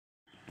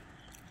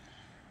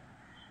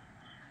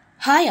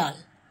Hi all,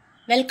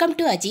 welcome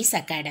to Ajis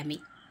Academy.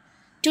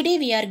 Today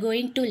we are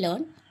going to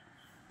learn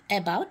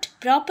about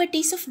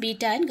properties of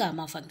beta and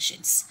gamma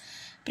functions.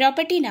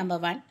 Property number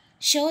 1,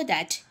 show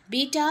that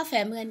beta of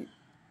m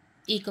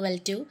equal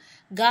to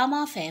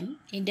gamma of m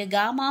into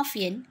gamma of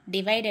n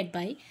divided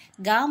by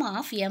gamma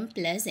of m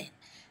plus n.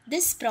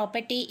 This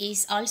property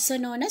is also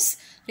known as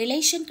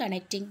relation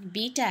connecting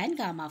beta and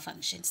gamma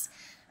functions.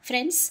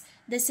 Friends,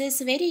 this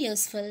is very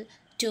useful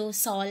to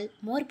solve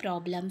more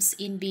problems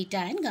in beta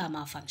and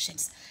gamma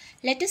functions.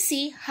 Let us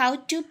see how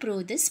to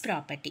prove this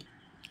property.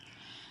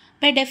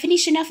 By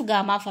definition of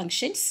gamma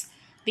functions,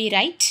 we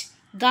write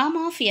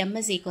gamma of m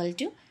is equal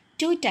to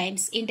 2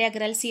 times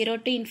integral 0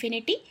 to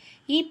infinity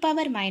e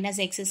power minus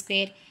x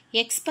square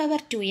x power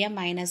 2m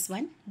minus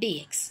 1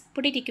 dx.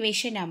 Put it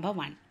equation number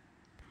 1.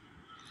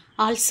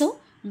 Also,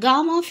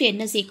 gamma of n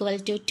is equal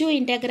to 2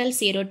 integral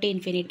 0 to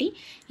infinity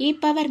e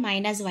power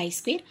minus y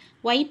square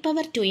y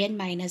power 2n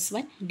minus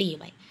 1 dy.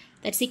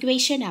 That's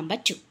equation number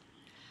 2.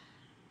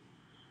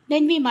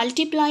 When we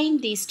multiplying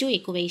these two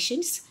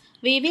equations,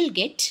 we will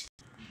get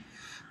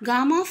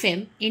gamma of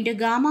m into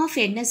gamma of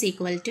n is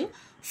equal to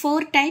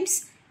 4 times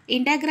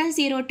integral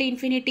 0 to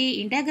infinity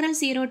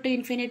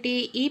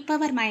e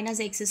power minus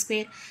x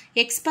square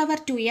x power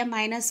 2m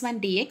minus 1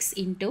 dx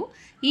into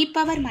e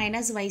power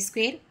minus y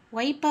square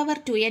y power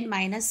 2n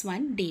minus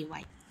 1 dy.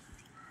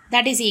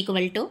 That is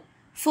equal to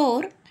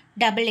 4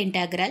 double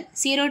integral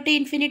 0 to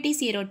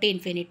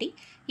infinity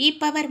e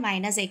power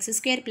minus x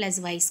square plus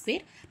y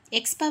square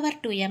x power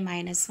 2m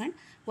minus 1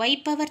 y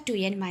power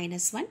 2n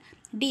minus 1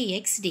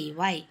 dx dy.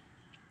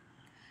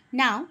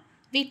 Now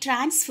we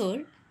transfer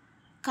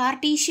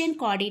Cartesian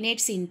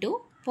coordinates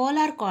into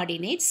polar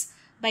coordinates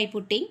by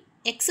putting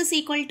x is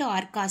equal to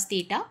r cos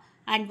theta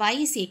and y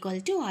is equal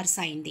to r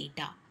sin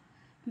theta.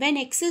 When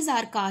x is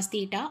r cos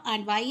theta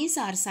and y is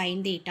r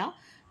sin theta,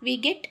 we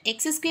get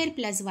x square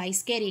plus y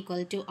square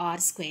equal to r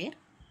square.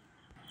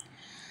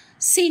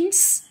 Since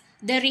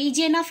the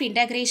region of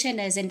integration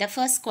is in the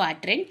first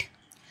quadrant,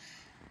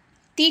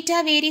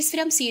 theta varies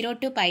from 0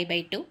 to pi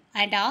by 2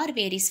 and r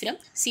varies from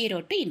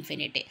 0 to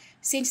infinity.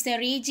 Since the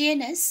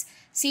region is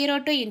 0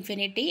 to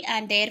infinity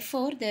and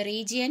therefore the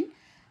region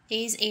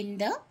is in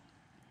the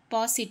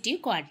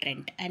positive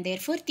quadrant and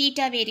therefore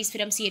theta varies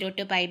from 0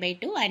 to pi by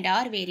 2 and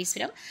r varies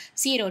from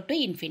 0 to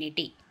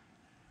infinity.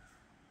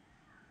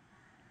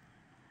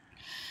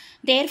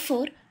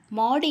 Therefore,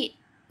 mod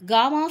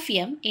gamma of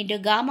m into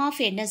gamma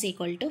of n is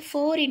equal to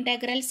 4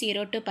 integral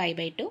 0 to pi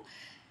by 2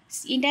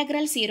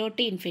 integral 0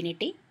 to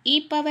infinity e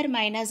power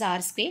minus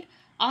r square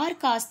r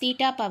cos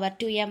theta power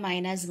 2m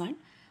minus 1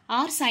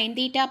 r sin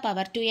theta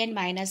power 2n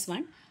minus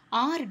 1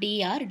 r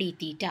dr d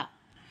theta.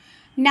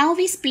 Now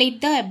we split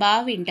the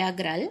above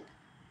integral.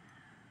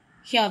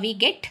 Here we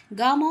get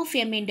gamma of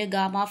m into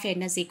gamma of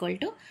n is equal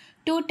to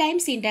 2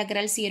 times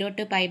integral 0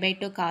 to pi by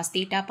 2 cos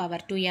theta power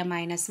 2m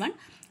minus 1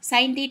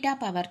 sin theta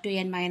power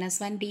 2n minus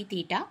 1 d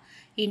theta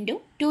into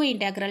 2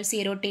 integral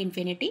 0 to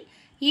infinity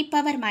e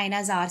power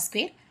minus r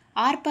square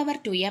r power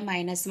 2m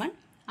minus 1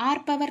 r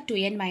power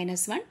 2n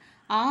minus 1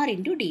 r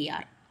into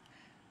dr.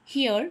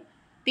 Here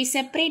we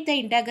separate the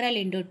integral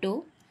into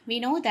 2. We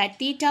know that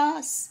theta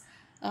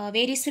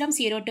varies from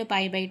 0 to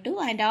pi by 2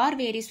 and r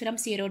varies from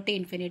 0 to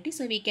infinity.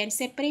 So we can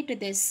separate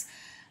this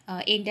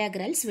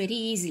integrals very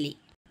easily.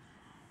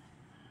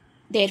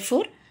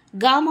 Therefore,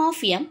 gamma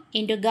of m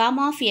into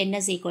gamma of n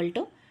is equal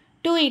to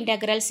 2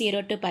 integral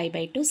 0 to pi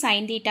by 2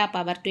 sin theta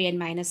power 2n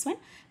minus 1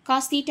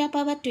 cos theta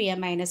power 2m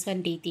minus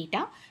 1 d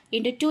theta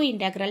into 2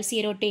 integral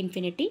 0 to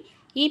infinity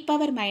e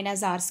power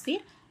minus r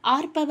square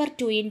r power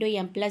 2 into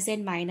m plus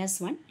n minus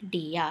 1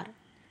 dr.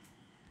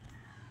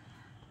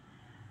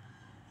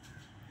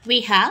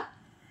 We have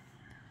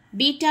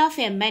beta of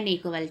mn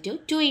equal to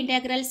 2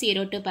 integral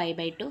 0 to pi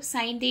by 2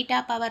 sin theta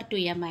power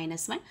 2m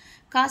minus 1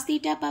 cos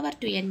theta power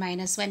 2n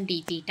minus 1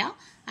 d theta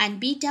and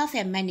beta of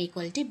mn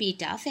equal to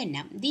beta of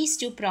nm. These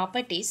two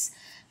properties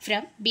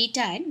from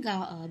beta and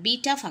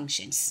beta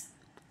functions.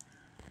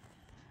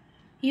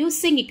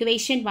 Using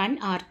equation 1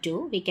 or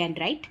 2, we can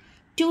write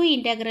 2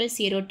 integral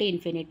 0 to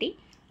infinity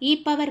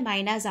e power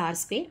minus r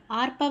square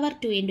r power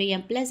 2 into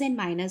m plus n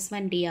minus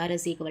 1 dr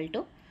is equal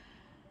to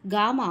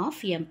gamma of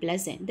m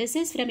plus n. This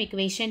is from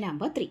equation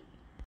number 3.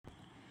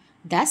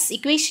 Thus,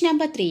 equation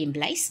number 3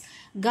 implies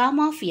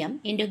gamma of m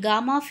into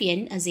gamma of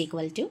n is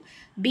equal to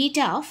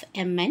beta of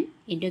mn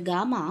into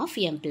gamma of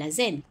m plus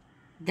n.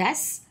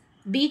 Thus,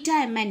 beta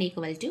mn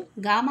equal to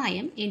gamma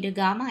m into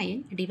gamma n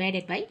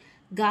divided by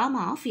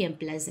gamma of m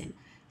plus n.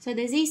 So,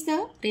 this is the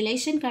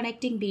relation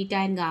connecting beta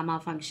and gamma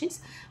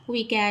functions.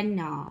 We can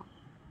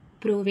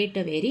prove it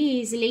very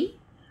easily.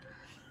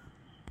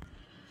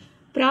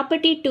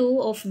 Property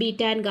 2 of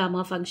beta and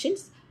gamma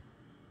functions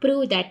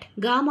prove that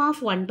gamma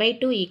of 1 by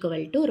 2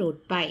 equal to root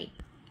pi.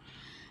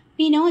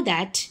 We know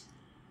that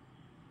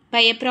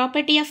by a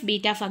property of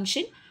beta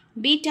function,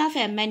 beta of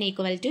mn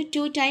equal to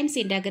 2 times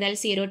integral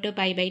 0 to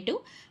pi by 2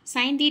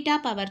 sin theta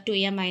power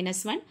 2m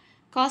minus 1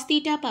 cos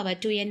theta power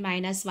 2n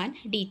minus 1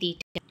 d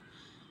theta.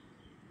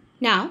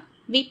 Now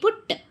we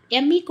put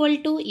m equal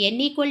to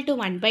n equal to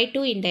 1 by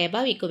 2 in the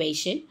above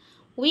equation,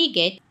 we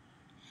get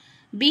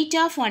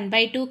beta of 1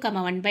 by 2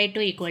 comma 1 by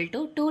 2 equal to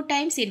 2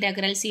 times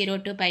integral 0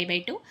 to pi by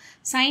 2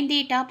 sin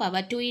theta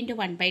power 2 into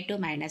 1 by 2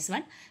 minus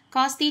 1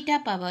 cos theta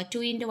power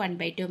 2 into 1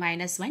 by 2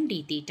 minus 1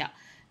 d theta.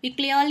 We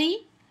clearly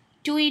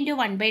 2 into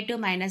 1 by 2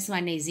 minus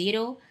 1 is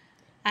 0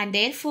 and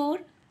therefore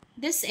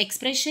this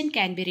expression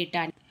can be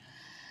written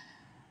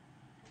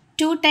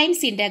 2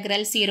 times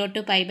integral 0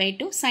 to pi by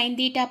 2 sin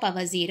theta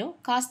power 0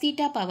 cos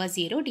theta power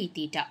 0 d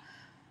theta.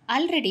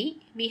 Already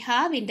we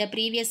have in the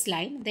previous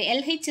line the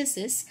LHS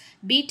is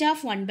beta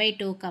of 1 by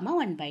 2 comma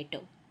 1 by 2.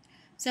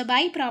 So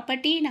by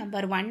property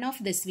number 1 of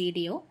this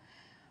video,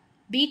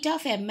 beta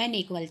of mn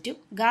equal to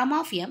gamma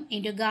of m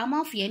into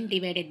gamma of n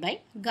divided by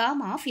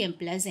gamma of m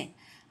plus n,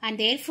 and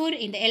therefore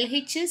in the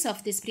LHS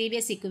of this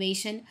previous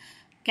equation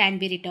can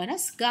be written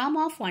as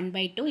gamma of 1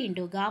 by 2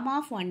 into gamma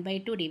of 1 by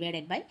 2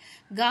 divided by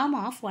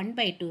gamma of 1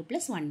 by 2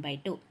 plus 1 by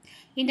 2.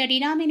 In the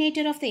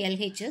denominator of the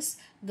LHS,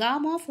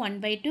 gamma of 1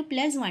 by 2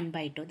 plus 1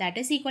 by 2, that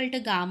is equal to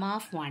gamma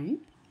of 1.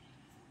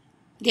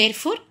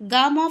 Therefore,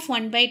 gamma of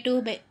 1 by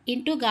 2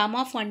 into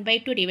gamma of 1 by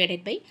 2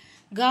 divided by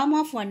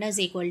gamma of 1 is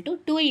equal to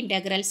 2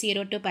 integral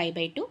 0 to pi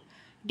by 2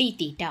 d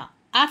theta.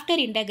 After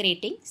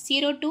integrating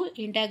 0 to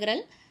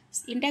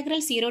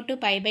integral 0 to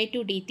pi by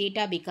 2 d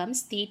theta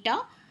becomes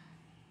theta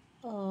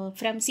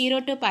from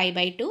 0 to pi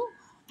by 2.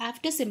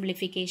 After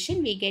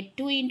simplification, we get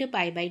 2 into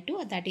pi by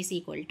 2, that is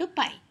equal to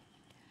pi.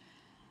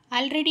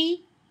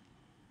 Already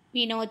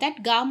we know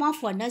that gamma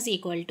of 1 is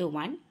equal to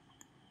 1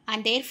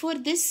 and therefore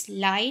this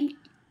line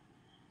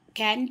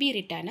can be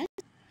written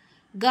as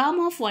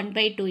gamma of 1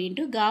 by 2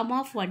 into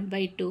gamma of 1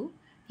 by 2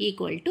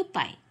 equal to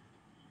pi.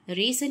 The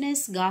reason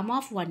is gamma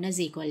of 1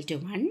 is equal to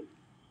 1.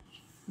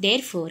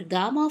 Therefore,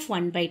 gamma of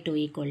 1 by 2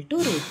 equal to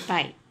root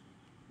pi.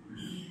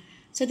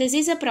 So this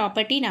is a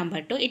property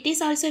number 2. It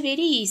is also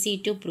very easy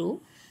to prove.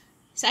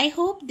 So I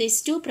hope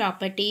these two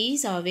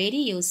properties are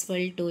very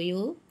useful to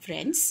you,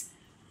 friends.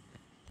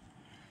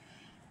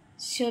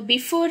 So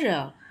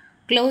before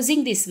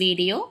closing this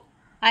video,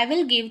 I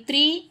will give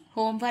 3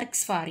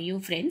 homeworks for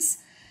you, friends.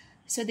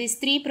 So these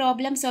 3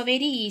 problems are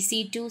very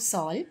easy to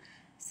solve.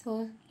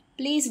 So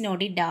please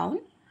note it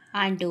down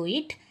and do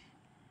it.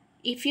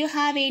 If you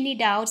have any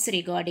doubts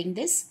regarding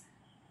this,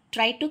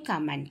 try to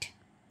comment.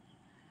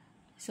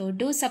 So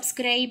do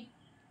subscribe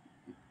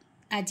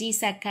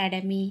Aji's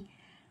Academy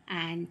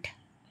and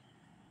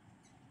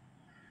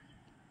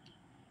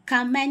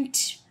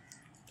comment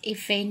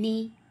if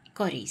any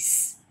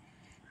queries.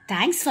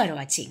 Thanks for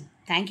watching.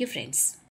 Thank you, friends.